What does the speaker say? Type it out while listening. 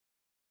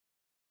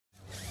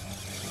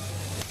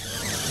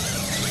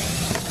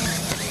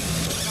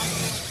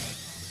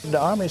the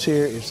Army's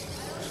here is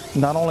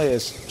not only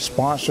is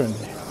sponsoring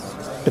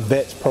the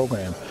VEX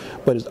program,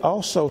 but it's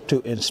also to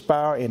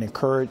inspire and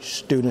encourage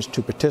students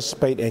to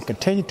participate and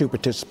continue to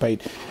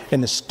participate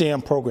in the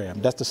STEM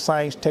program. That's the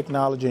science,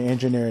 technology,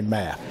 engineering,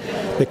 math,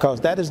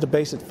 because that is the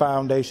basic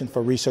foundation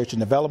for research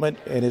and development,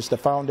 and it's the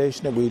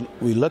foundation that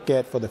we look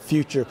at for the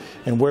future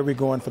and where we're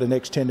going for the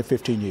next 10 to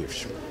 15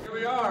 years. Here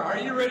we are. Are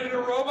you ready to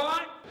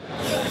robot?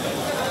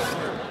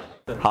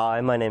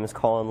 Hi, my name is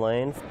Colin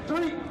Lane.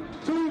 3,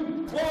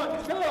 2,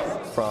 1, go!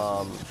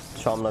 From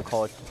Chaminade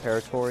College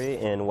Preparatory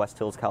in West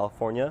Hills,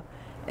 California.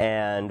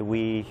 And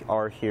we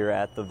are here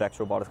at the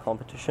VEX Robotics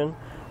Competition.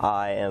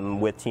 I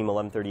am with Team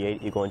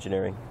 1138 Eagle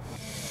Engineering.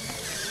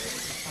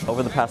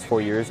 Over the past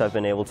 4 years, I've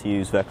been able to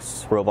use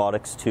VEX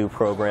Robotics to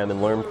program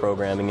and learn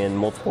programming in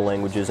multiple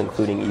languages,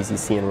 including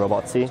EasyC and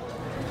RobotC.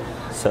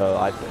 So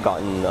I've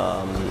gotten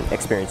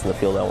experience in the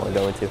field I want to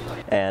go into,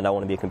 and I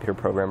want to be a computer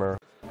programmer.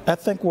 I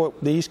think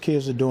what these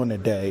kids are doing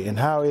today and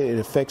how it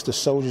affects the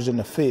soldiers in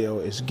the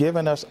field is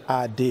giving us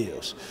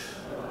ideas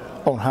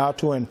on how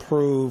to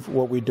improve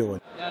what we're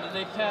doing. Now, do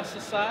they pass the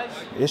size?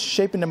 It's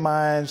shaping the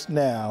minds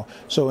now,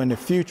 so in the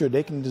future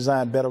they can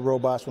design better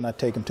robots when I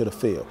take them to the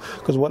field.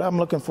 Because what I'm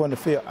looking for in the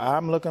field,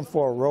 I'm looking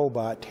for a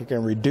robot that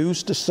can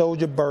reduce the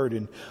soldier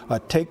burden or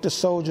take the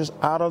soldiers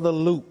out of the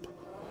loop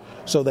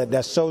so that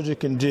that soldier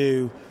can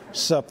do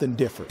something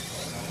different.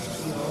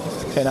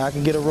 And I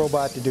can get a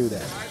robot to do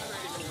that.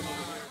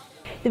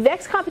 The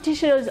VEX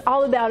competition is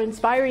all about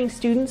inspiring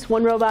students,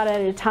 one robot at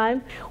a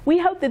time. We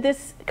hope that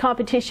this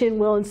competition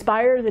will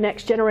inspire the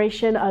next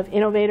generation of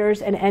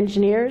innovators and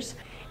engineers,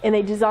 and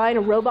they design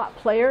a robot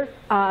player,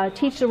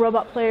 teach the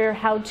robot player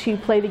how to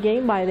play the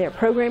game by their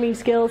programming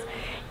skills,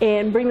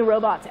 and bring the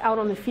robots out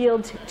on the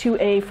field to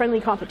a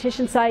friendly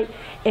competition site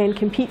and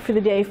compete for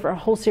the day for a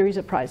whole series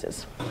of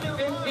prizes.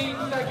 15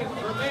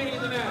 seconds remaining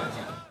in the match.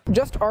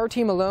 Just our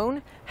team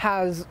alone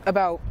has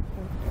about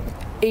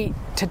 8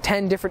 to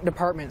 10 different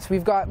departments.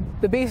 We've got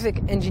the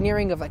basic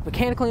engineering of like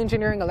mechanical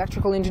engineering,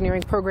 electrical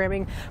engineering,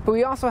 programming, but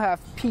we also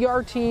have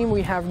PR team,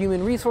 we have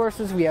human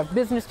resources, we have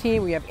business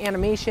team, we have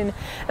animation,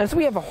 and so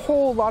we have a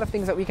whole lot of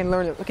things that we can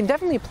learn that we can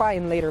definitely apply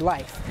in later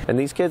life. And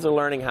these kids are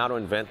learning how to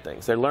invent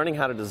things. They're learning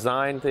how to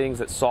design things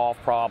that solve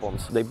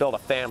problems. They build a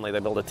family, they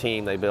build a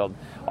team, they build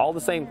all the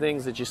same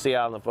things that you see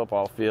out on the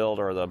football field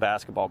or the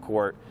basketball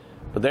court.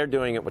 But they're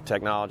doing it with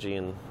technology,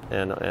 and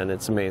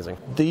it's amazing.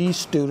 These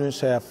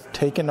students have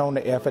taken on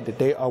the effort that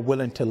they are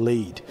willing to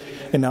lead.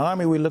 In the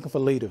Army, we're looking for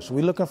leaders.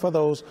 We're looking for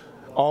those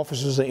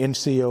officers and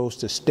NCOs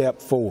to step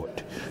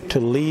forward, to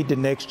lead the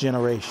next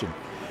generation.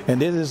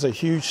 And this is a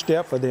huge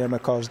step for them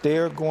because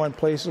they're going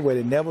places where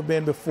they've never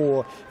been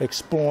before,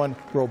 exploring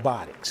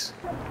robotics.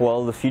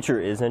 Well, the future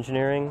is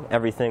engineering.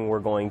 Everything we're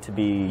going to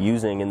be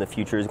using in the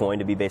future is going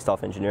to be based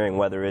off engineering,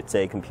 whether it's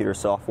a computer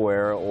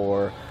software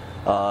or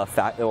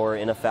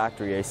in a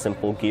factory, a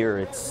simple gear.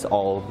 It's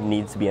all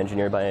needs to be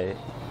engineered by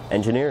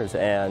engineers,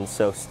 and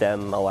so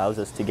STEM allows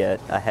us to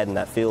get ahead in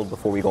that field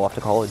before we go off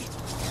to college.